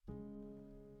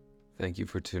Thank you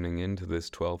for tuning in to this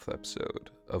 12th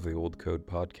episode of the Old Code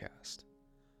Podcast.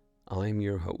 I'm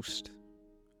your host.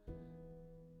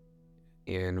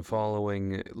 In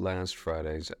following last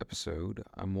Friday's episode,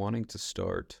 I'm wanting to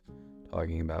start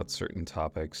talking about certain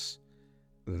topics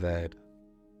that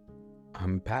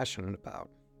I'm passionate about,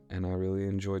 and I really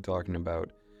enjoy talking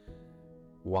about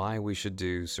why we should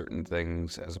do certain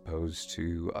things as opposed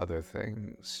to other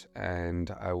things.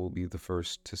 And I will be the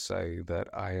first to say that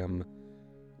I am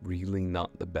really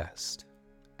not the best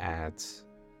at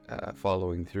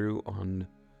following through on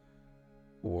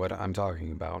what I'm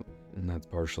talking about, and that's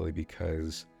partially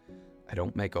because I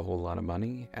don't make a whole lot of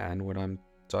money, and what I'm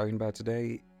talking about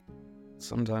today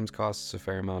sometimes costs a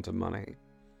fair amount of money.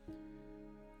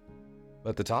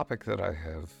 But the topic that I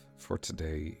have for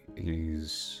today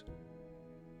is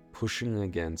pushing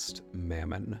against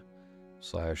mammon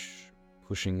 /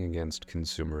 pushing against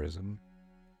consumerism.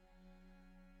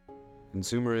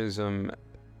 Consumerism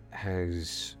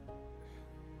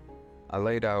I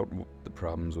laid out the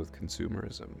problems with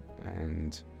consumerism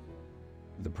and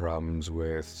the problems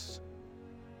with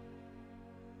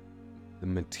the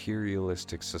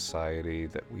materialistic society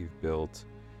that we've built,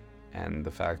 and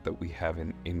the fact that we have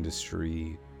an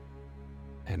industry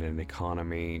and an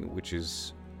economy which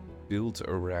is built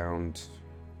around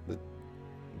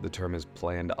the term is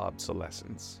planned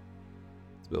obsolescence.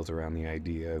 It's built around the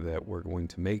idea that we're going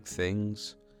to make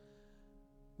things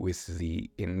with the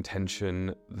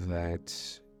intention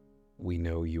that we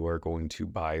know you are going to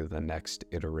buy the next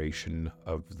iteration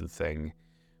of the thing.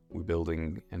 We're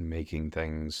building and making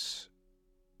things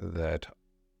that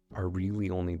are really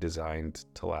only designed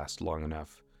to last long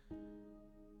enough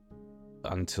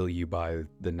until you buy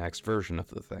the next version of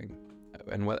the thing.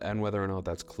 And whether or not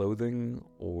that's clothing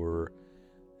or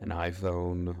an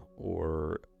iPhone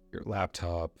or your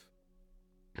laptop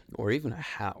or even a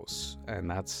house, and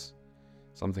that's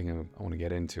something I want to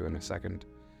get into in a second.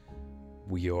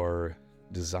 We are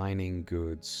designing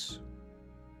goods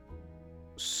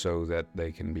so that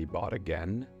they can be bought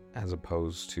again, as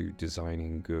opposed to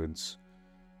designing goods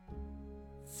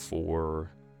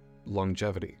for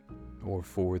longevity or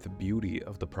for the beauty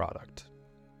of the product.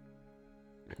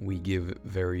 We give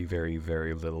very, very,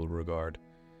 very little regard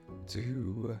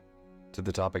to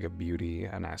the topic of beauty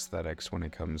and aesthetics when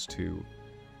it comes to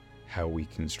how we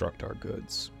construct our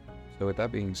goods. So with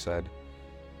that being said,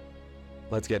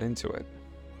 let's get into it.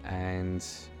 And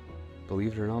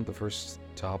believe it or not, the first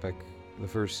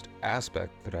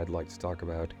aspect that I'd like to talk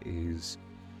about is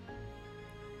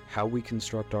how we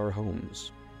construct our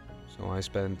homes. So I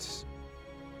spent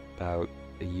about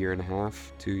a year and a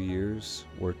half, 2 years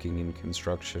working in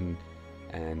construction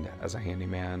and as a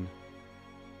handyman.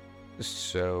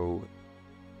 So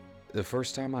the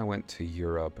first time I went to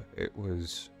Europe, it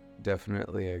was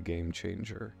definitely a game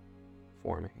changer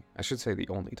for me. I should say the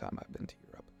only time I've been to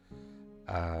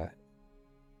Europe.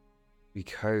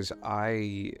 Because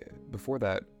before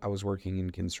that, I was working in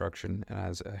construction and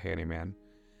as a handyman,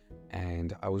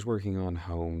 and I was working on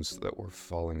homes that were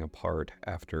falling apart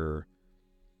after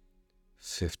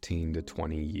 15 to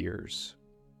 20 years.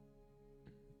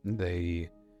 The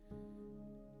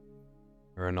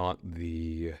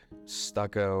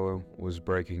stucco was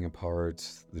breaking apart,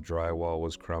 the drywall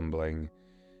was crumbling,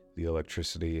 the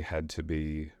electricity had to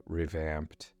be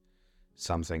revamped,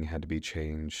 something had to be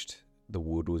changed, the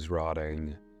wood was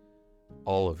rotting,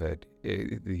 all of it.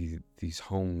 These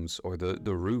homes, or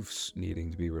the roofs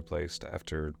needing to be replaced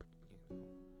after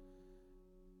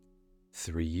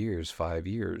 3 years, 5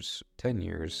 years, 10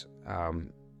 years.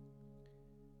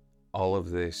 All of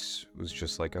this was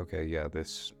just like, okay, yeah,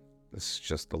 this is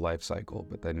just the life cycle.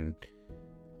 But then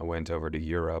I went over to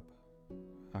Europe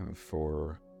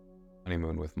for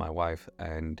honeymoon with my wife,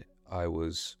 and I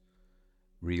was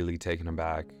really taken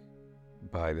aback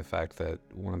by the fact that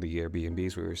one of the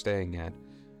Airbnbs we were staying at,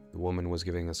 the woman was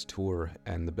giving us a tour,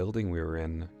 and the building we were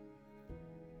in,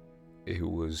 she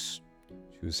was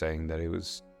saying that it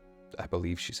was, I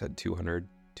believe she said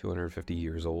 250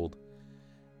 years old,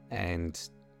 and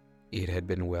it had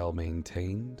been well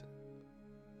maintained,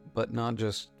 but not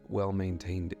just well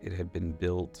maintained, it had been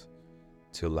built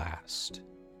to last.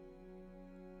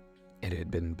 It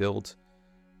had been built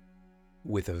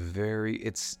with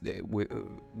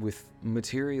with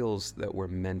materials that were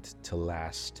meant to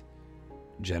last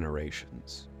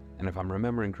generations. And if I'm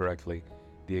remembering correctly,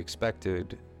 the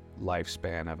expected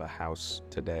lifespan of a house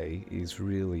today is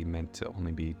really meant to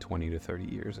only be 20 to 30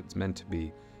 years. It's meant to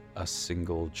be a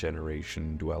single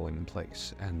generation dwelling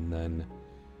place, and then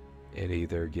it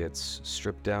either gets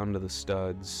stripped down to the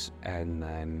studs and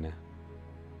then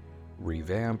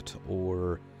revamped,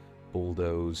 or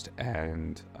bulldozed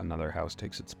and another house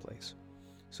takes its place.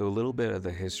 So a little bit of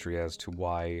the history as to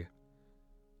why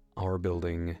our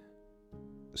building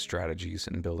strategies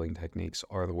and building techniques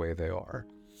are the way they are.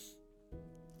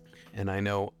 And I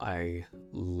know I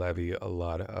levy a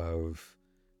lot of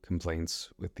complaints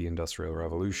with the Industrial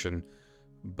Revolution,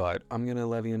 but I'm going to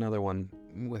levy another one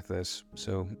with this,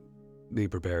 so be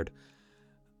prepared.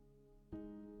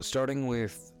 Starting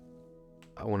with,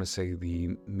 I want to say,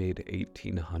 the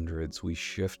mid-1800s, we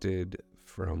shifted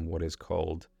from what is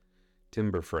called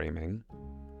timber framing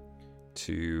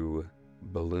to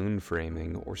balloon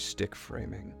framing or stick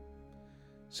framing.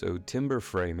 So timber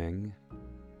framing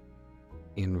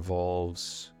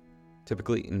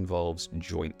typically involves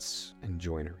joints and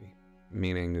joinery,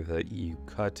 meaning that you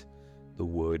cut the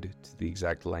wood to the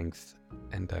exact length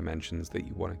and dimensions that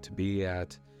you want it to be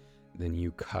at. Then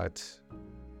you cut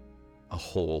a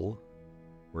hole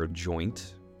or a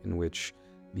joint in which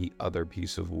the other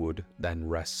piece of wood then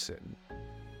rests in,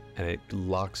 and it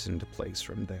locks into place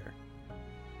from there.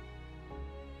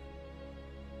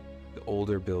 The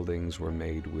older buildings were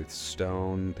made with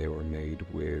stone, they were made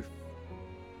with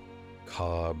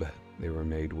cob, they were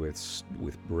made with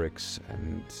bricks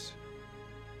and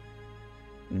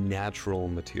natural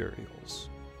materials.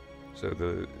 So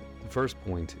the first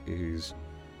point is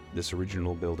this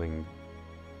original building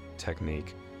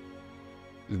technique.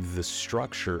 The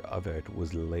structure of it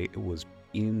was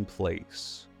in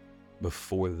place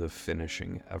before the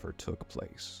finishing ever took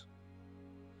place.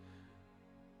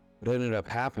 What ended up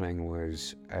happening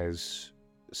was, as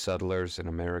settlers in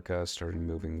America started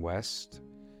moving west,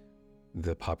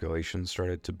 the population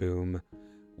started to boom.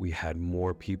 We had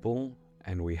more people,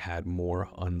 and we had more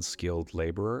unskilled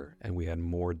labor, and we had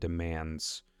more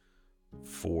demands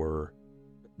for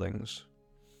things.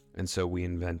 And so we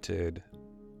invented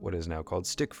what is now called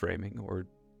stick framing, or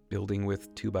building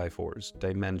with 2x4s,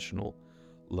 dimensional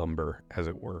lumber, as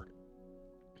it were.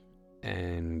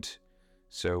 And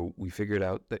so we figured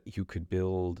out that you could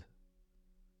build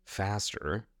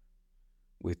faster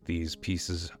with these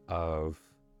pieces of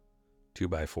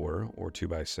 2x4 or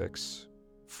 2x6,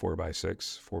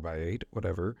 4x6, 4x8,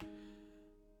 whatever.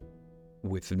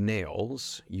 With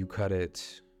nails, you cut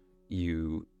it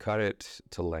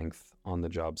to length on the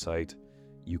job site.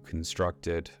 You construct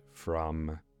it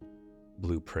from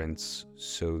blueprints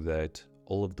so that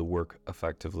all of the work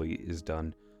effectively is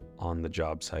done on the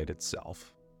job site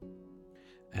itself.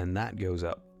 And that goes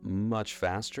up much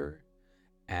faster,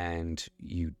 and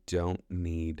you don't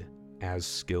need as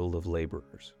skilled of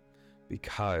laborers,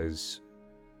 because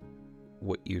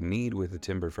what you need with a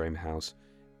timber frame house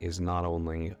is not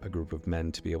only a group of men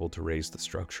to be able to raise the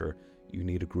structure, you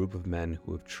need a group of men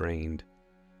who have trained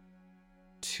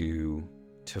 2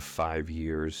 to 5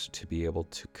 years to be able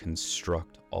to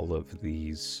construct all of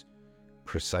these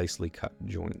precisely cut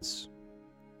joints.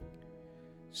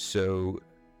 So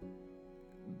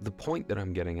the point that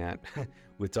I'm getting at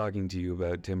with talking to you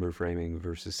about timber framing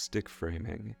versus stick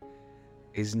framing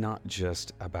is not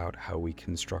just about how we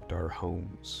construct our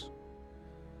homes.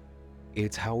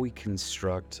 It's how we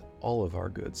construct all of our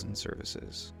goods and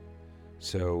services.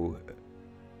 So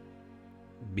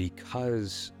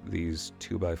because these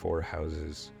 2x4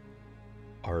 houses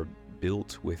are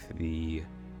built with the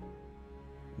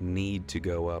need to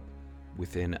go up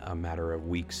within a matter of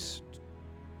weeks,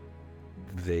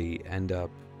 they end up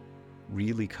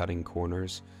really cutting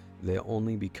corners. They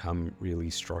only become really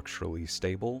structurally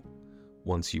stable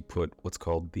once you put what's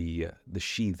called the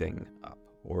sheathing up,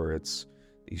 or it's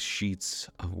these sheets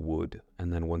of wood.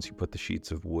 And then once you put the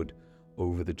sheets of wood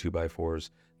over the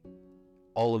 2x4s,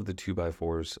 all of the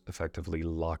 2x4s effectively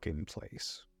lock in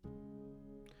place.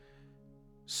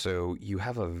 So you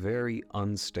have a very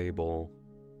unstable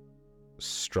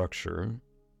structure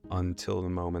until the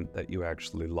moment that you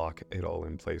actually lock it all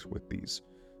in place with these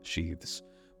sheaths.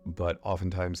 But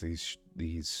oftentimes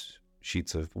these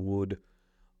sheets of wood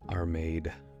are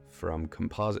made from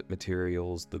composite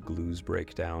materials, the glues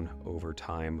break down over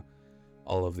time,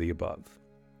 all of the above.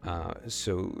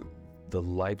 So the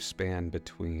lifespan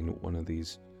between one of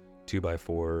these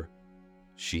 2x4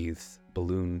 sheath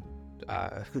balloon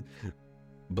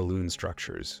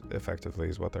structures, effectively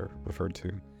is what they're referred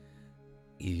to,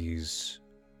 is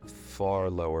far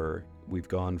lower. We've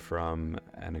gone from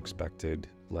an expected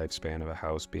lifespan of a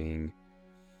house being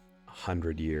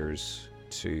 100 years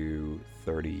to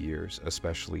 30 years,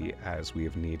 especially as we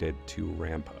have needed to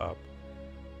ramp up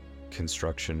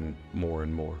construction more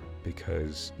and more,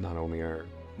 because not only are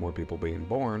more people being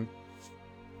born,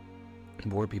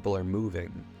 more people are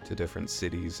moving to different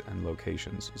cities and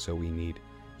locations, so we need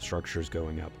structures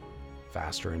going up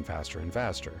faster and faster and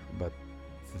faster. But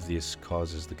this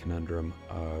causes the conundrum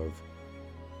of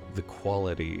the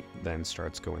quality then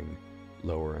starts going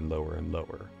lower and lower and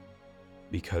lower,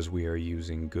 because we are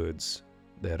using goods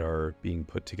that are being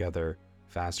put together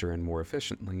faster and more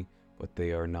efficiently, but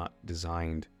they are not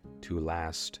designed to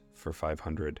last for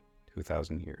 500 to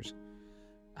 1,000 years.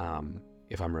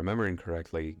 If I'm remembering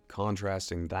correctly,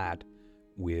 contrasting that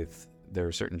with, there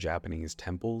are certain Japanese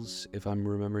temples, if I'm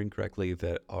remembering correctly,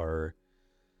 that are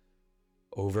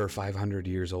over 500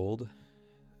 years old.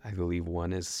 I believe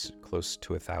one is close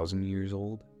to 1,000 years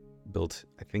old, built,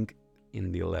 I think,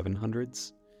 in the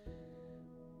 1100s.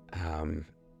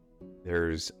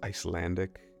 There's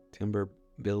Icelandic timber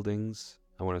buildings,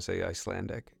 I want to say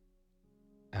Icelandic,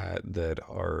 that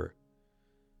are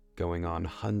going on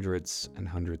hundreds and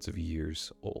hundreds of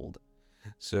years old.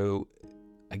 So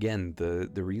again,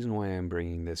 the reason why I'm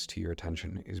bringing this to your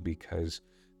attention is because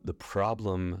the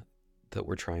problem that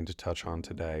we're trying to touch on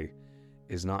today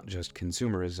is not just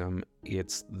consumerism,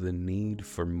 it's the need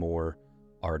for more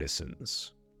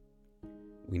artisans.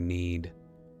 We need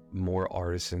more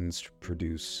artisans to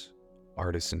produce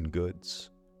artisan goods,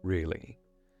 really.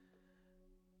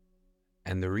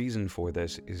 And the reason for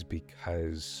this is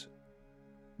because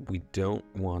we don't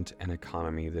want an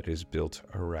economy that is built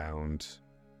around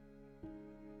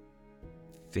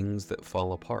things that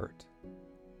fall apart.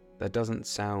 That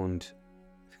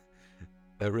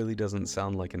really doesn't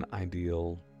sound like an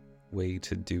ideal way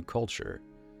to do culture.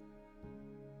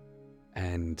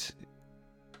 And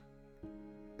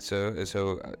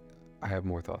so I have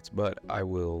more thoughts, but I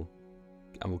will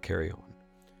carry on.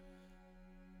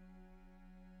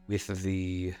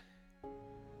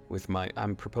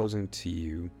 I'm proposing to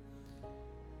you,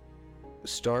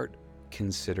 start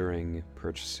considering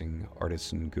purchasing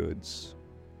artisan goods.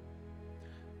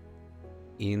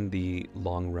 In the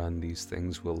long run, these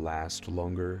things will last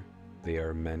longer. They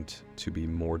are meant to be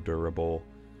more durable.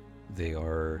 They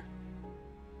are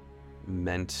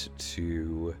meant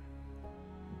to,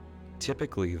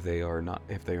 typically if they are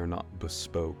not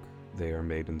bespoke, they are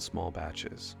made in small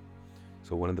batches.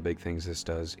 So one of the big things this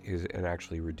does is it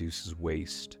actually reduces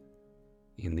waste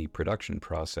in the production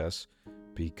process,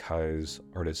 because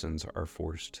artisans are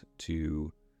forced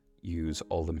to use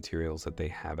all the materials that they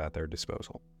have at their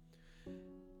disposal.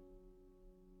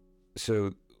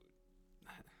 So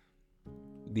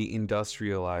the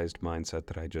industrialized mindset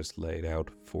that I just laid out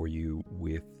for you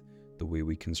with the way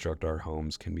we construct our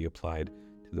homes can be applied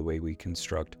to the way we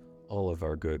construct all of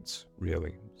our goods,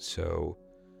 really. So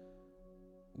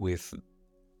with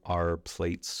our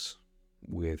plates,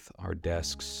 with our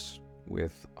desks,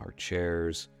 with our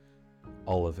chairs,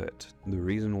 all of it. The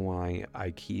reason why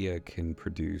IKEA can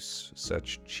produce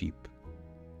such cheap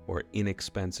or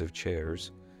inexpensive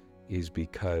chairs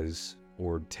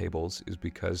or tables is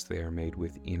because they are made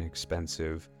with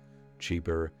inexpensive,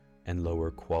 cheaper, and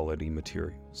lower quality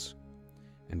materials.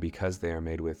 And because they are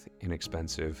made with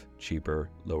inexpensive, cheaper,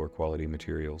 lower quality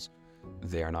materials,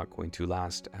 they are not going to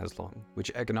last as long,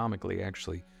 which economically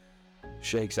actually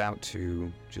shakes out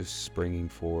to just springing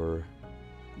for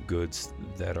goods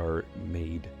that are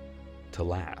made to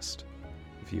last.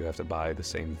 If you have to buy the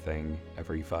same thing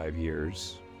every 5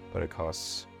 years, but it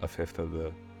costs a fifth of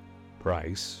the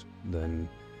price, then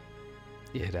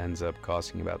it ends up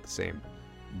costing about the same.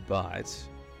 But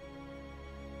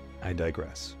I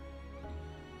digress.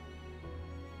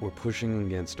 We're pushing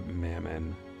against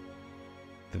Mammon,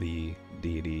 the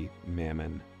deity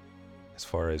Mammon, as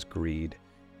far as greed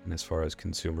and as far as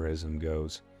consumerism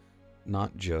goes,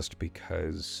 not just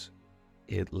because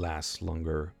it lasts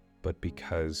longer, but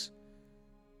because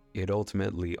it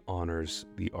ultimately honors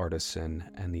the artisan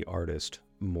and the artist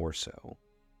more so.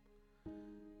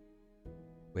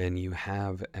 When you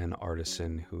have an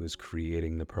artisan who is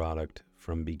creating the product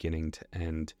from beginning to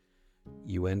end,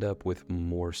 you end up with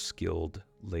more skilled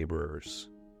laborers.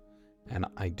 And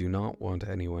I do not want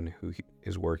anyone who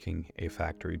is working a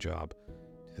factory job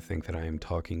to think that I am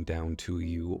talking down to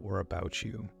you or about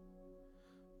you.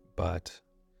 But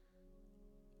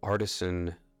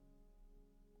artisan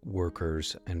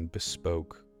workers and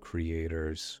bespoke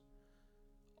creators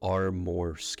are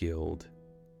more skilled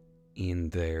in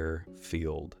their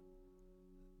field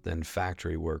than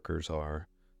factory workers are,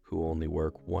 who only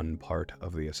work one part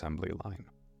of the assembly line.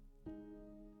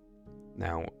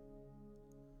 Now,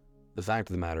 the fact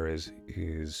of the matter is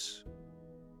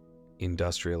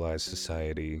industrialized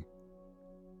society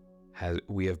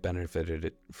we have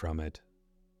benefited from it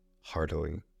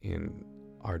heartily in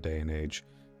our day and age,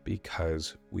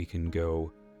 because we can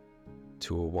go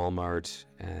to a Walmart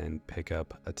and pick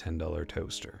up a $10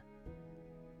 toaster.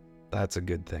 That's a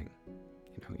good thing.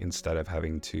 Instead of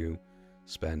having to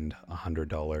spend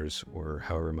 $100 or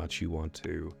however much you want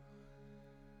to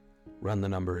run the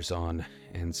numbers on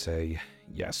and say,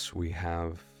 yes, we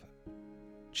have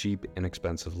cheap,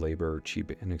 inexpensive labor,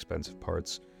 cheap, inexpensive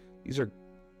parts.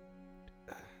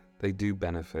 They do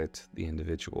benefit the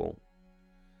individual.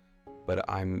 But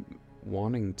I'm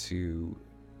wanting to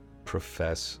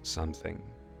profess something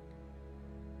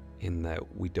in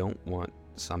that we don't want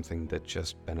something that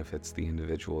just benefits the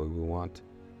individual. We want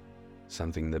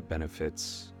something that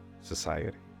benefits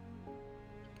society.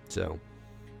 So,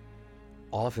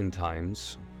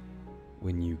 oftentimes,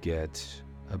 when you get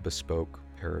a bespoke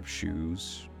pair of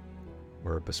shoes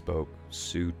or a bespoke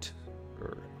suit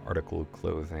or article of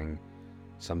clothing,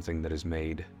 something that is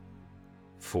made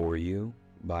for you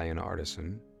by an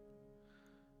artisan,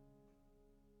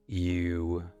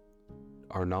 you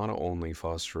are not only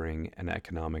fostering an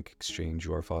economic exchange,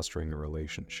 you are fostering a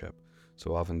relationship.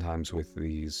 So oftentimes with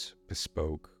these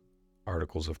bespoke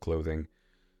articles of clothing,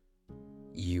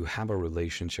 you have a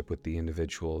relationship with the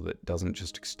individual that doesn't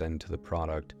just extend to the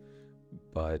product,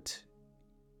 but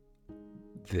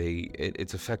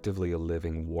it's effectively a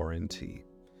living warranty.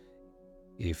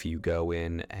 If you go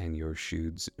in and your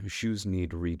shoes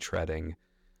need retreading,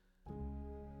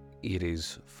 it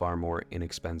is far more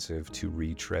inexpensive to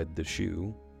retread the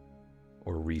shoe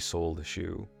or resole the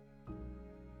shoe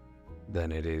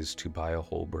than it is to buy a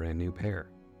whole brand new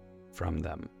pair from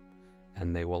them.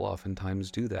 And they will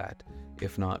oftentimes do that.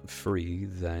 If not free,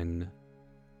 then,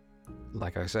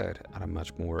 like I said, at a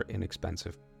much more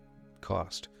inexpensive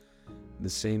cost. The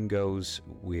same goes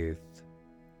with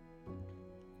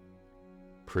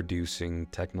producing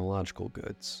technological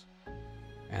goods.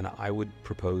 And I would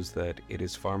propose that it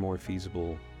is far more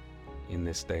feasible in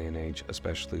this day and age,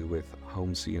 especially with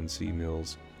home CNC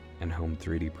mills and home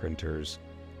 3D printers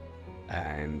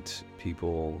and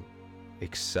people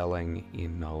excelling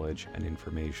in knowledge and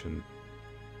information,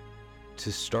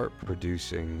 to start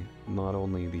producing not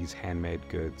only these handmade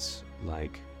goods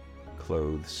like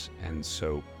clothes and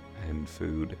soap and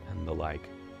food and the like,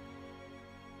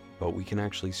 but we can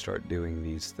actually start doing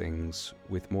these things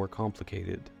with more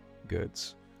complicated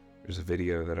goods. There's a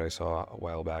video that I saw a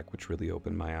while back which really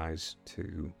opened my eyes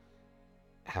to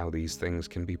how these things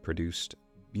can be produced.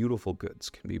 Beautiful goods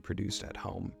can be produced at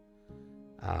home.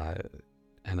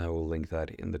 And I will link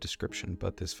that in the description.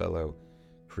 But this fellow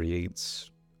creates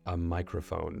a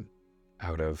microphone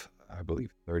out of, I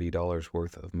believe, $30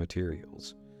 worth of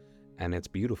materials. And it's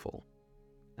beautiful.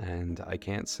 And I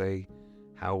can't say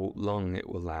how long it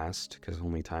will last, because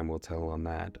only time will tell on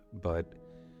that. But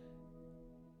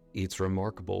it's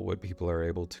remarkable what people are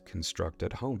able to construct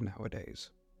at home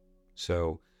nowadays.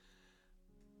 So,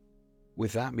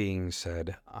 with that being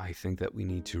said, I think that we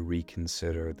need to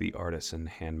reconsider the artisan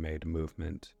handmade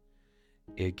movement.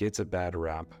 It gets a bad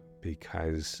rap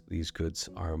because these goods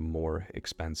are more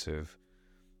expensive,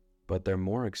 but they're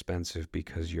more expensive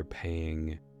because you're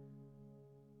paying,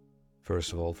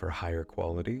 first of all, for higher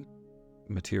quality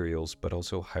materials, but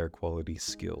also higher quality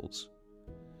skills.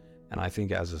 And I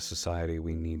think as a society,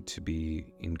 we need to be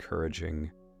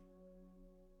encouraging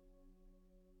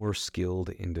more skilled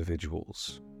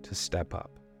individuals to step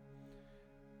up.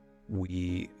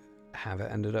 We have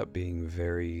ended up being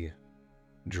very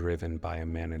driven by a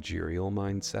managerial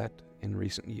mindset in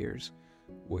recent years,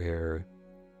 where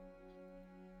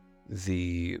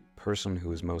the person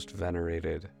who is most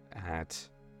venerated at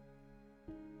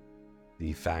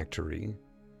the factory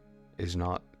is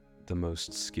not the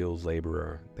most skilled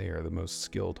laborer, they are the most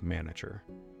skilled manager.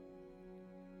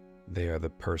 They are the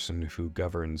person who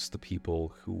governs the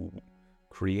people who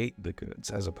create the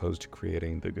goods, as opposed to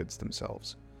creating the goods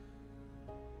themselves.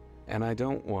 And I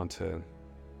don't want to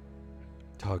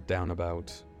talk down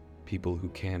about people who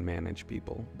can manage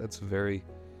people. It's a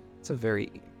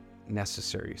very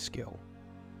necessary skill.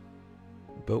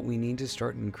 But we need to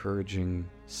start encouraging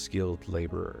skilled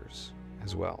laborers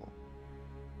as well.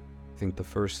 I think the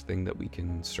first thing that we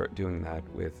can start doing that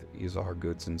with is our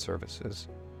goods and services.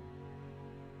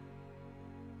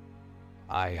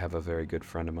 I have a very good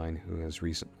friend of mine who has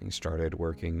recently started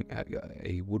working at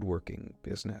a woodworking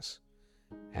business,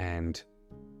 and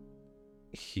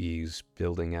he's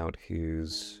building out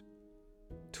his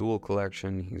tool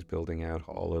collection. He's building out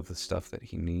all of the stuff that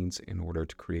he needs in order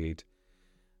to create,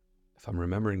 if I'm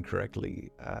remembering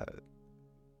correctly,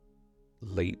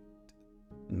 late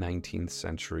 19th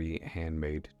century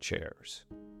handmade chairs.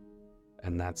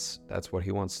 And that's what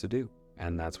he wants to do,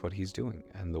 and that's what he's doing.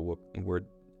 And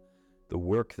the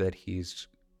work that he's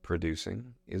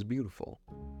producing is beautiful.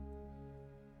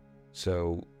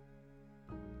 So,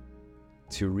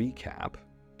 to recap,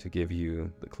 to give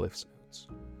you the Cliff's Notes,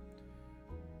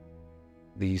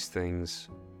 these things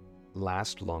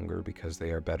last longer because they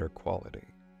are better quality.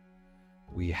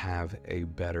 We have a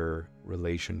better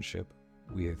relationship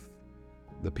with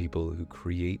the people who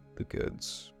create the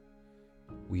goods.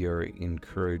 We are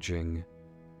encouraging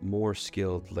more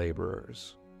skilled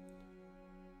laborers.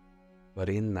 But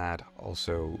in that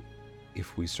also,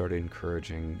 if we start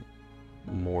encouraging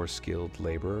more skilled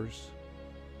laborers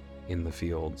in the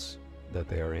fields that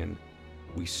they are in,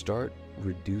 we start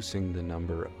reducing the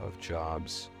number of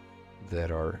jobs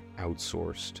that are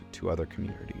outsourced to other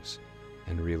communities.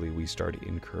 And really, we start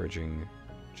encouraging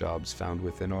jobs found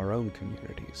within our own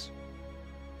communities.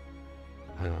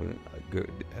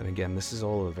 Good. And again, this is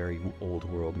all a very old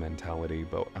world mentality,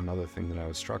 but another thing that I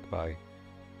was struck by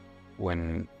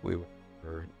when we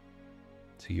were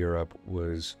to Europe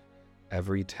was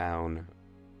every town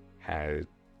had,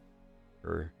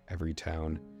 or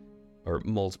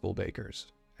multiple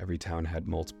bakers. Every town had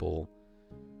multiple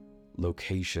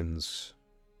locations,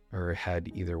 or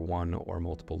had either one or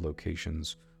multiple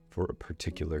locations for a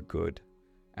particular good,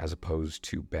 as opposed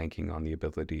to banking on the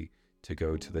ability to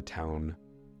go to the town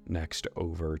next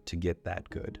over to get that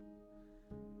good.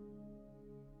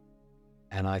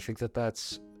 And I think that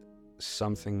that's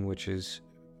something which is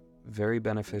very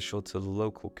beneficial to the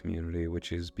local community,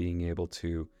 which is being able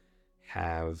to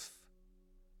have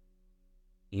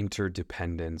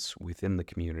interdependence within the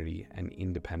community and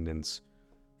independence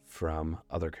from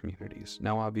other communities.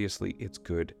 Now, obviously, it's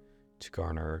good to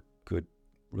garner good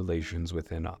relations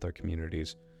within other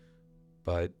communities,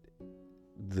 but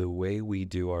the way we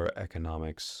do our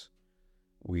economics,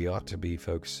 we ought to be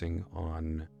focusing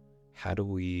on how do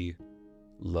we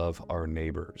love our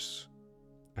neighbors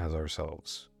as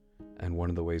ourselves. And one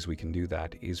of the ways we can do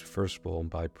that is, first of all,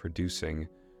 by producing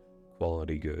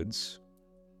quality goods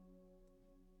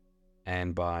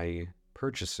and by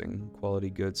purchasing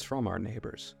quality goods from our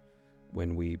neighbors.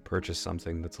 When we purchase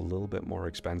something that's a little bit more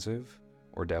expensive,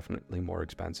 or definitely more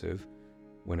expensive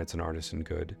when it's an artisan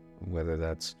good, whether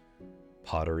that's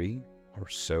pottery or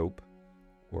soap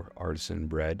or artisan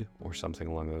bread or something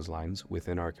along those lines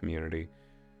within our community,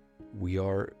 we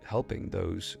are helping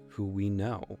those who we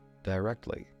know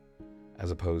directly,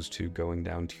 as opposed to going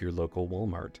down to your local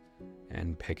Walmart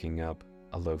and picking up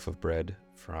a loaf of bread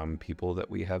from people that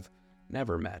we have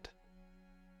never met.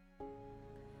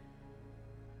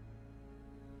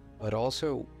 But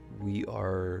also,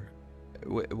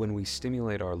 when we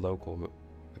stimulate our local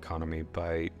economy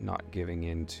by not giving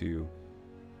in to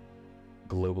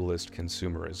globalist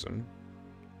consumerism,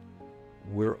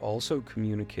 we're also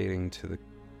communicating to the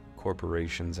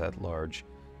corporations at large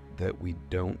that we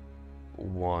don't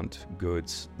want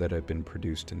goods that have been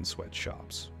produced in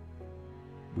sweatshops.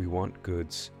 We want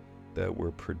goods that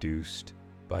were produced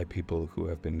by people who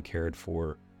have been cared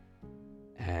for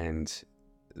and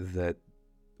that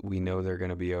we know they're going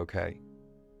to be okay.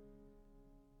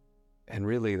 And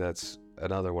really, that's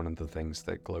another one of the things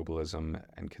that globalism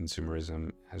and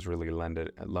consumerism has really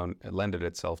lended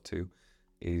itself to,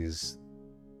 is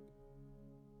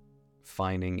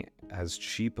finding as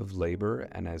cheap of labor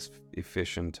and as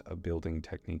efficient of building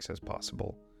techniques as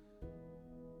possible.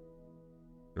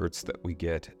 Shirts that we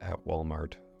get at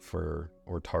Walmart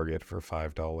or Target for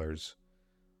 $5,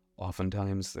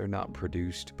 oftentimes they're not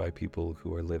produced by people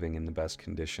who are living in the best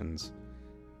conditions.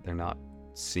 They're not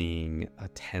seeing a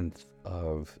tenth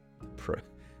of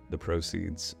the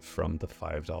proceeds from the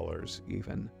 $5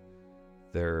 even.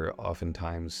 They're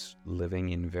oftentimes living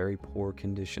in very poor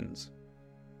conditions.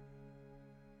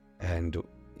 And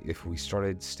if we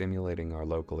started stimulating our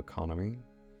local economy,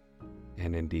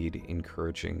 and indeed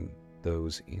encouraging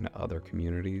those in other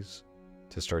communities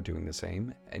to start doing the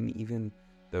same, and even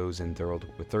those in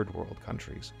third world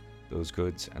countries, those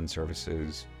goods and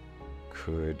services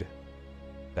could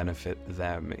benefit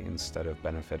them instead of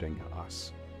benefiting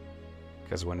us.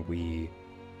 Because when we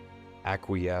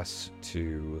acquiesce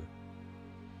to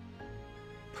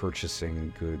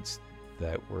purchasing goods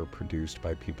that were produced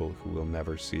by people who will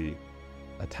never see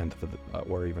a tenth of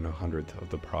or even 100th of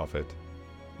the profit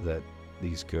that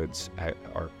these goods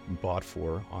are bought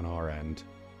for on our end,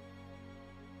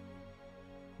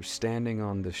 we're standing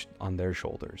on their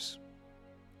shoulders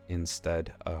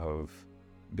instead of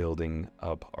building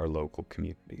up our local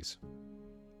communities.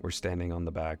 We're standing on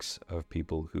the backs of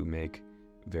people who make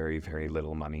very, very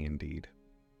little money indeed.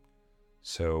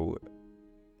 So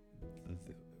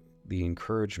the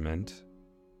encouragement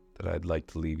that I'd like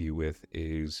to leave you with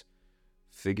is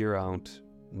figure out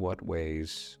what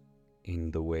ways in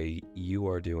the way you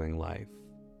are doing life,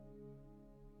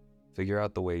 figure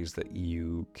out the ways that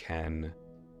you can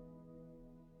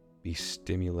be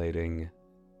stimulating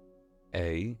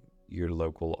your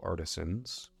local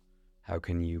artisans? How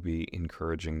can you be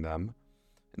encouraging them,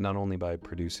 not only by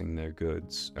producing their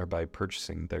goods or by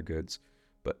purchasing their goods,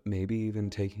 but maybe even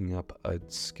taking up a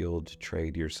skilled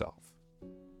trade yourself?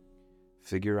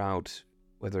 Figure out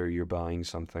whether you're buying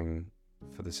something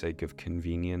for the sake of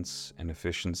convenience and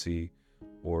efficiency,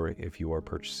 or if you are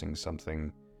purchasing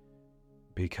something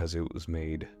because it was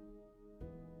made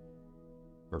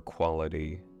for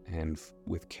quality and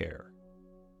with care.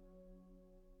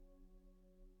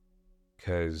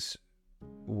 Because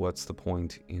what's the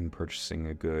point in purchasing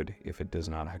a good if it does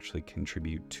not actually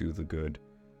contribute to the good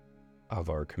of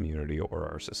our community or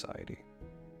our society?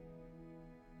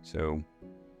 So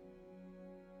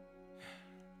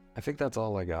I think that's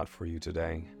all I got for you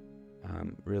today.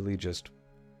 Really just,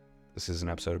 this is an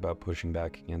episode about pushing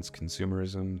back against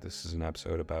consumerism. This is an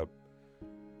episode about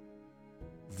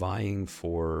vying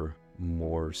for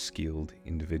more skilled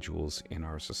individuals in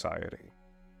our society.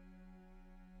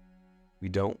 We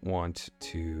don't want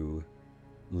to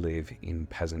live in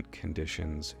peasant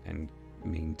conditions and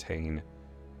maintain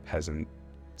peasant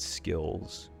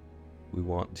skills. We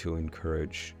want to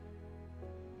encourage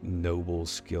noble,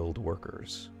 skilled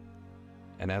workers.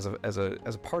 And as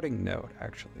a parting note,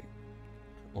 actually,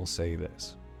 I'll say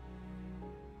this.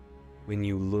 When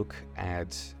you look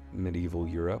at medieval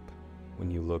Europe, when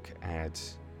you look at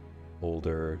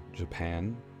older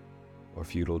Japan or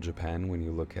feudal Japan, when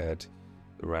you look at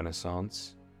the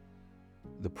Renaissance,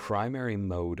 the primary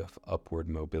mode of upward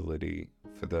mobility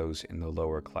for those in the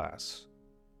lower class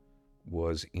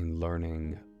was in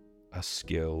learning a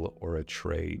skill or a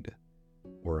trade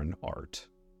or an art.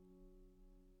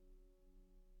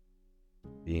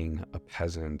 Being a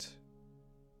peasant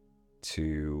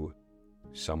to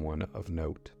someone of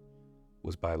note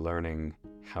was by learning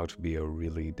how to be a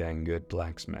really dang good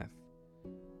blacksmith,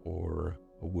 or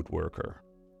a woodworker,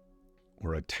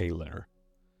 or a tailor,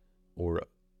 or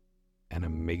an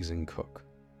amazing cook.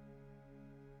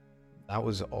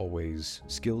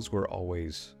 Skills were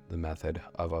always the method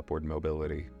of upward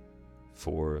mobility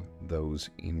for those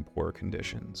in poor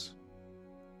conditions.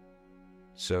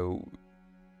 So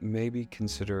maybe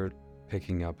consider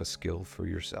picking up a skill for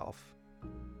yourself.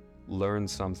 Learn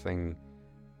something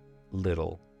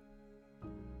little,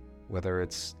 whether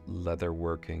it's leather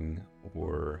working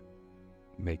or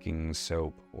making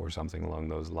soap or something along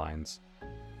those lines.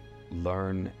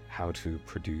 Learn how to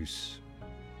produce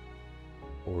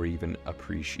or even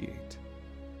appreciate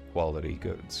quality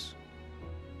goods,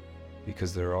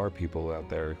 because there are people out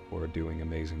there who are doing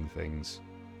amazing things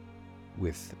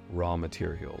with raw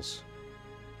materials.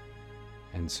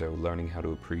 And so learning how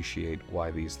to appreciate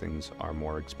why these things are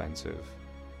more expensive,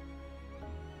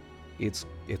 it's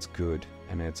good,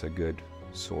 and it's a good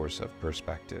source of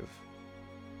perspective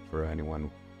for anyone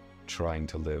trying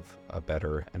to live a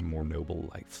better and more noble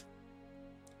life.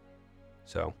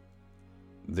 So,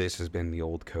 this has been the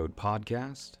Old Code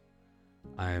Podcast.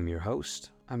 I am your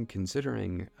host. I'm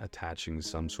considering attaching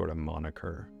some sort of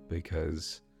moniker,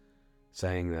 because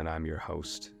saying that I'm your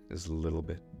host is a little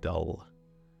bit dull.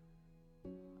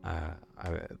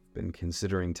 I've been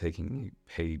considering taking a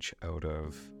page out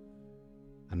of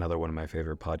another one of my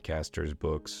favorite podcasters'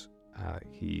 books.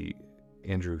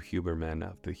 Andrew Huberman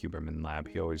of the Huberman Lab,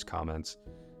 he always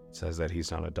says that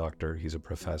he's not a doctor, he's a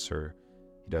professor.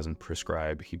 He doesn't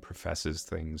prescribe, he professes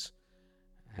things.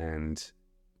 And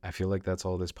I feel like that's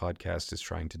all this podcast is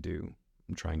trying to do.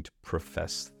 I'm trying to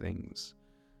profess things.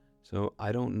 So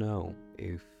I don't know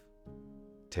if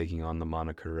taking on the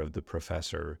moniker of the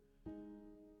professor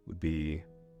would be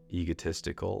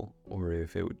egotistical, or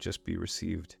if it would just be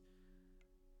received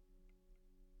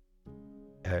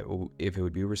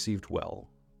well.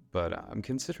 But I'm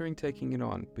considering taking it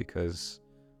on because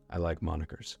I like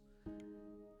monikers.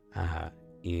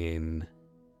 In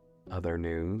other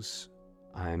news,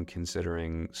 I'm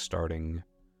considering starting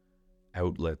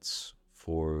outlets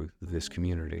for this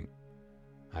community.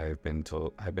 I've been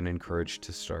encouraged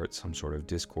to start some sort of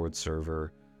Discord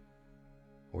server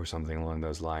or something along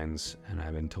those lines, and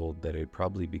I've been told that it'd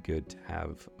probably be good to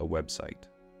have a website.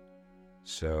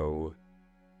 So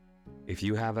if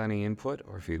you have any input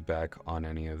or feedback on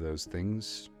any of those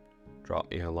things, drop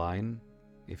me a line.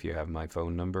 If you have my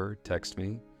phone number, text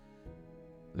me.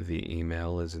 The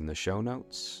email is in the show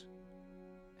notes.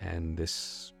 And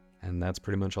that's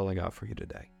pretty much all I got for you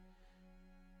today.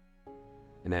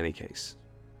 In any case,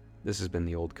 this has been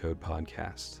the Old Code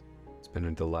Podcast. It's been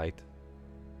a delight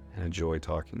and a joy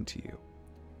talking to you.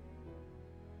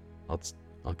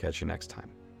 I'll catch you next time.